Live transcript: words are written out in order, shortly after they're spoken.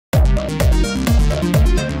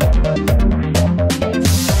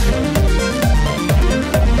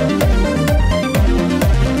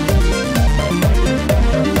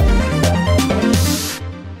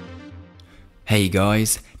Hey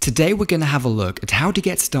guys, today we're going to have a look at how to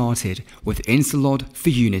get started with InstaLOD for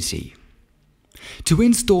Unity. To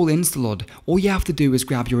install InstaLOD, all you have to do is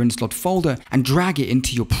grab your InstaLOD folder and drag it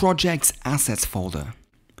into your project's assets folder.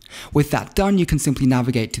 With that done, you can simply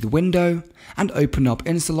navigate to the window and open up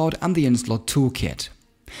InstaLOD and the InstaLOD toolkit.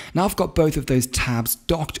 Now I've got both of those tabs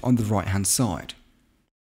docked on the right hand side.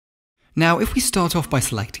 Now if we start off by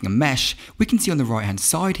selecting a mesh, we can see on the right hand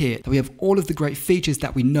side here that we have all of the great features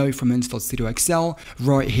that we know from InstaLOD Studio XL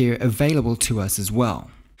right here available to us as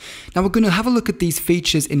well. Now we're going to have a look at these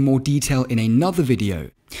features in more detail in another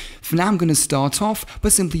video. For now I'm going to start off by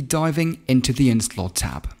simply diving into the InstaLOD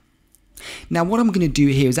tab. Now what I'm going to do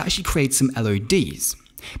here is actually create some LODs.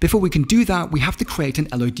 Before we can do that, we have to create an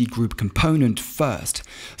LOD group component first.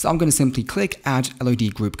 So I'm going to simply click Add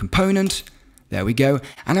LOD Group Component. There we go,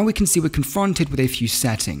 and now we can see we're confronted with a few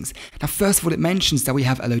settings. Now first of all, it mentions that we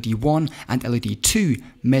have LOD1 and LOD2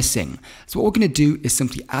 missing. So what we're going to do is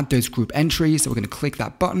simply add those group entries. So we're going to click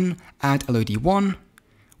that button, add LOD1.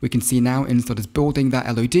 We can see now InstaLOD is building that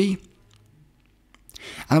LOD. And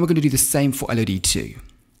then we're going to do the same for LOD2.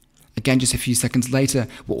 Again, just a few seconds later,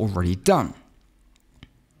 we're already done.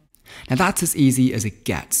 Now that's as easy as it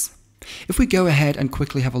gets. If we go ahead and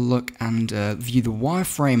quickly have a look and view the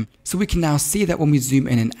wireframe, so we can now see that when we zoom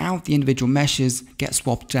in and out, the individual meshes get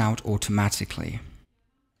swapped out automatically.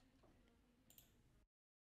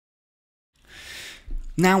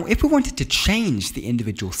 Now, if we wanted to change the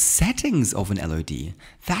individual settings of an LOD,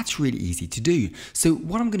 that's really easy to do. So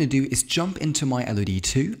what I'm going to do is jump into my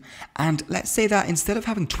LOD2, and let's say that instead of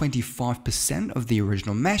having 25% of the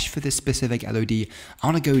original mesh for this specific LOD, I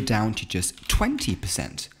want to go down to just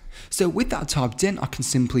 20%. So with that typed in, I can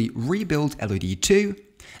simply rebuild LOD2,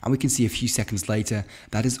 and we can see a few seconds later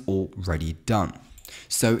that is already done.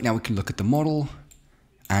 So now we can look at the model,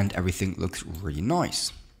 and everything looks really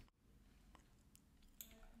nice.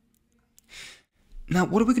 Now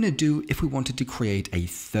what are we going to do if we wanted to create a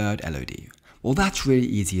third LOD? Well, that's really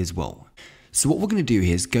easy as well. So what we're going to do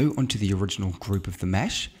here is go onto the original group of the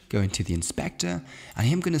mesh, go into the inspector, and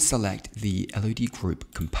here I'm going to select the LOD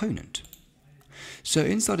group component. So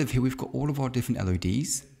inside of here, we've got all of our different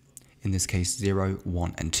LODs, in this case 0,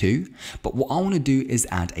 1, and 2. But what I want to do is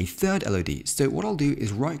add a third LOD. So what I'll do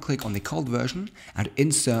is right click on the cold version and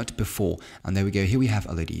insert before. And there we go, here we have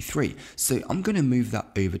LOD 3. So I'm going to move that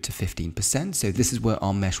over to 15%. So this is where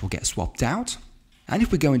our mesh will get swapped out. And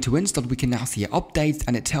if we go into InstaLOD, we can now see it updates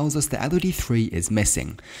and it tells us that LOD 3 is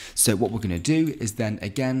missing. So what we're going to do is then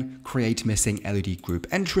again create missing LOD group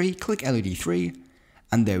entry, click LOD 3.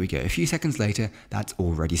 And there we go, a few seconds later, that's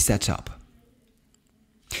already set up.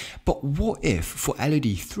 But what if for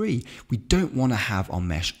LOD 3, we don't want to have our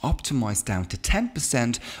mesh optimized down to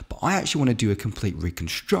 10%, but I actually want to do a complete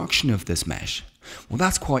reconstruction of this mesh? Well,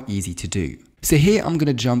 that's quite easy to do. So here I'm going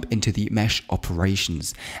to jump into the mesh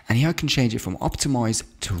operations, and here I can change it from optimize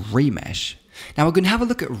to remesh. Now we're going to have a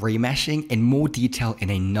look at remeshing in more detail in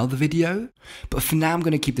another video, but for now I'm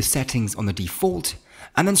going to keep the settings on the default,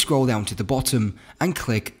 and then scroll down to the bottom and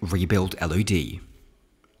click Rebuild LOD.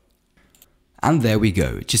 And there we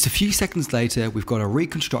go. Just a few seconds later, we've got a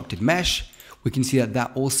reconstructed mesh. We can see that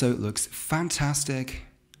that also looks fantastic.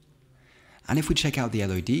 And if we check out the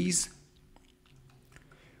LODs,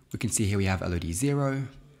 we can see here we have LOD 0,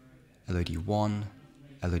 LOD 1,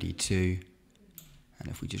 LOD 2, and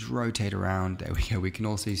if we just rotate around, there we go, we can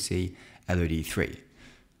also see LOD 3.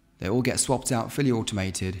 They all get swapped out, fully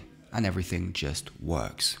automated, and everything just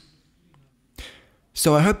works.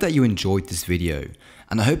 So I hope that you enjoyed this video,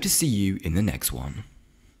 and I hope to see you in the next one.